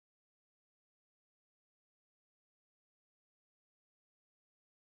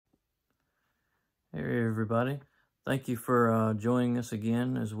Hey everybody. Thank you for joining us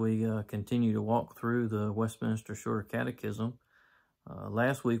again as we continue to walk through the Westminster Shorter Catechism.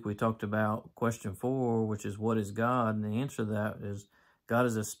 Last week we talked about question 4, which is what is God? And the answer to that is God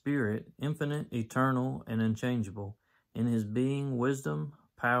is a spirit, infinite, eternal, and unchangeable in his being, wisdom,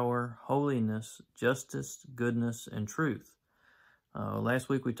 power, holiness, justice, goodness, and truth. Last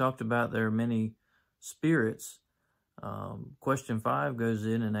week we talked about there are many spirits. Question 5 goes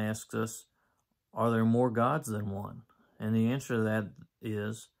in and asks us, are there more gods than one? And the answer to that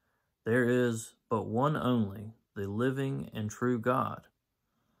is, there is but one only, the living and true God.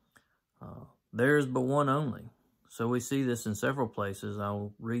 There is but one only. So we see this in several places.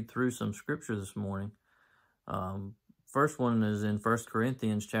 I'll read through some scripture this morning. First one is in 1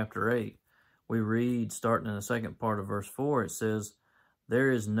 Corinthians chapter 8. We read, starting in the second part of verse 4, it says, there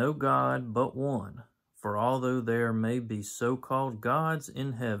is no God but one, for although there may be so-called gods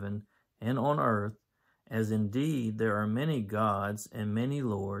in heaven and on earth, as indeed there are many gods and many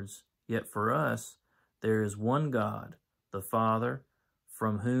lords, yet for us there is one God, the Father,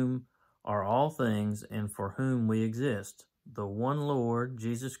 from whom are all things and for whom we exist, the one Lord,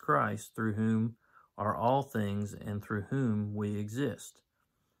 Jesus Christ, through whom are all things and through whom we exist.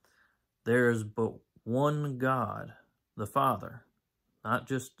 There is but one God, the Father, not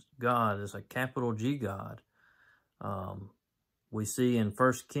just God, it's a capital G God. We see in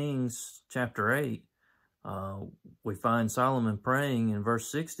 1 Kings chapter 8, we find Solomon praying in verse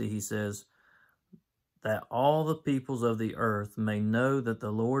 60. He says, that all the peoples of the earth may know that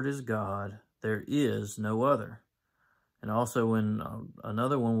the Lord is God, there is no other. And also in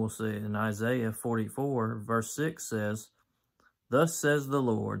another one we'll see in Isaiah 44, verse 6 says, thus says the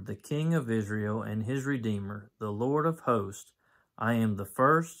Lord, the King of Israel and his Redeemer, the Lord of hosts, I am the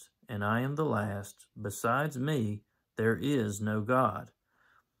first and I am the last. Besides me, there is no God.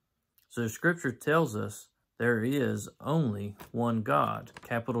 So Scripture tells us there is only one God,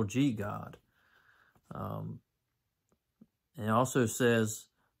 capital G God. It also says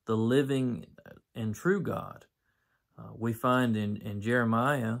the living and true God. We find in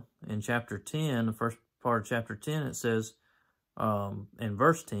Jeremiah in chapter 10, the first part of chapter 10, it says in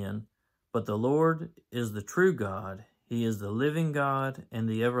verse 10, but the Lord is the true God. He is the living God and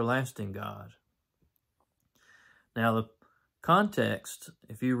the everlasting God. Now, the context,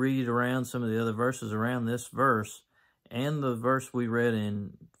 if you read around some of the other verses around this verse and the verse we read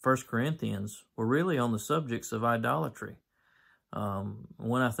in 1 Corinthians, were really on the subjects of idolatry.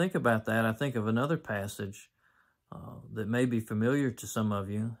 When I think about that, I think of another passage that may be familiar to some of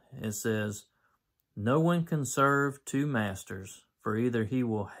you. It says, no one can serve two masters, for either he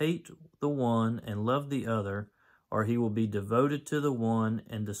will hate the one and love the other, or he will be devoted to the one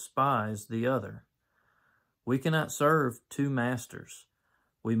and despise the other. We cannot serve two masters.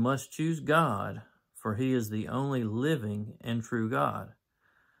 We must choose God, for he is the only living and true God.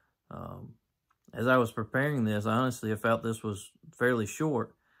 As I was preparing this, honestly, I felt this was fairly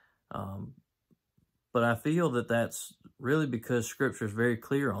short. But I feel that that's really because Scripture is very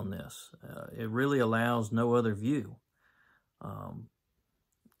clear on this. It really allows no other view.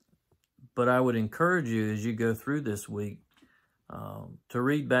 But I would encourage you as you go through this week to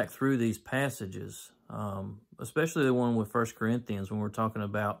read back through these passages, especially the one with 1 Corinthians when we're talking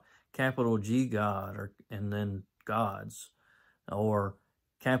about capital G God and then gods, or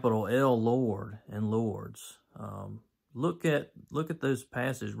capital L Lord and lords. Look at those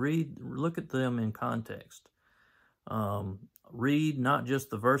passages. Look at them in context. Read not just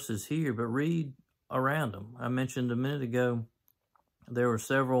the verses here, but read around them. I mentioned a minute ago there were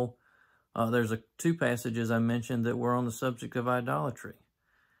several. There's two passages I mentioned that were on the subject of idolatry.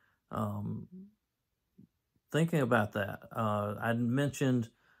 Thinking about that, I mentioned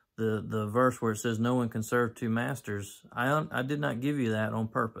the verse where it says no one can serve two masters. I did not give you that on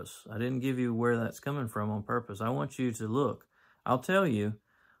purpose. I didn't give you where that's coming from on purpose. I want you to look. I'll tell you,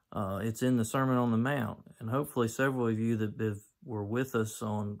 it's in the Sermon on the Mount, and hopefully several of you that were with us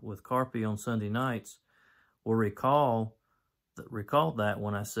with Carpy on Sunday nights will recall that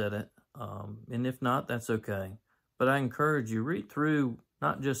when I said it. And if not, that's okay. But I encourage you, read through,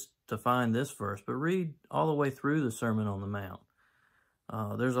 not just to find this verse, but read all the way through the Sermon on the Mount.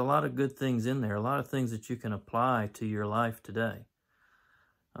 There's a lot of good things in there, a lot of things that you can apply to your life today.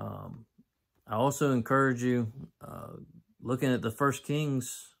 I also encourage you, looking at the 1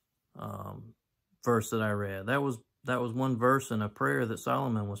 Kings verse that I read. That was one verse in a prayer that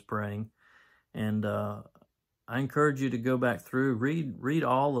Solomon was praying. And I encourage you to go back through, read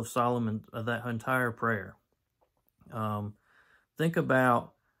all of that entire prayer. Think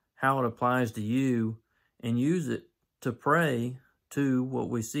about how it applies to you and use it to pray to what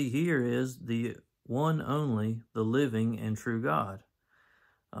we see here is the one only, the living and true God.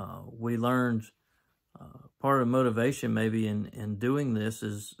 We learned part of the motivation maybe in doing this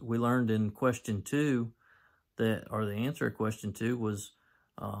is we learned in question 2 that, or the answer to question 2 was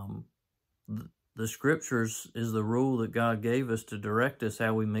the scriptures is the rule that God gave us to direct us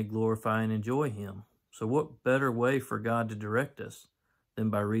how we may glorify and enjoy Him. So what better way for God to direct us than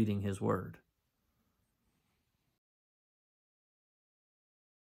by reading His Word?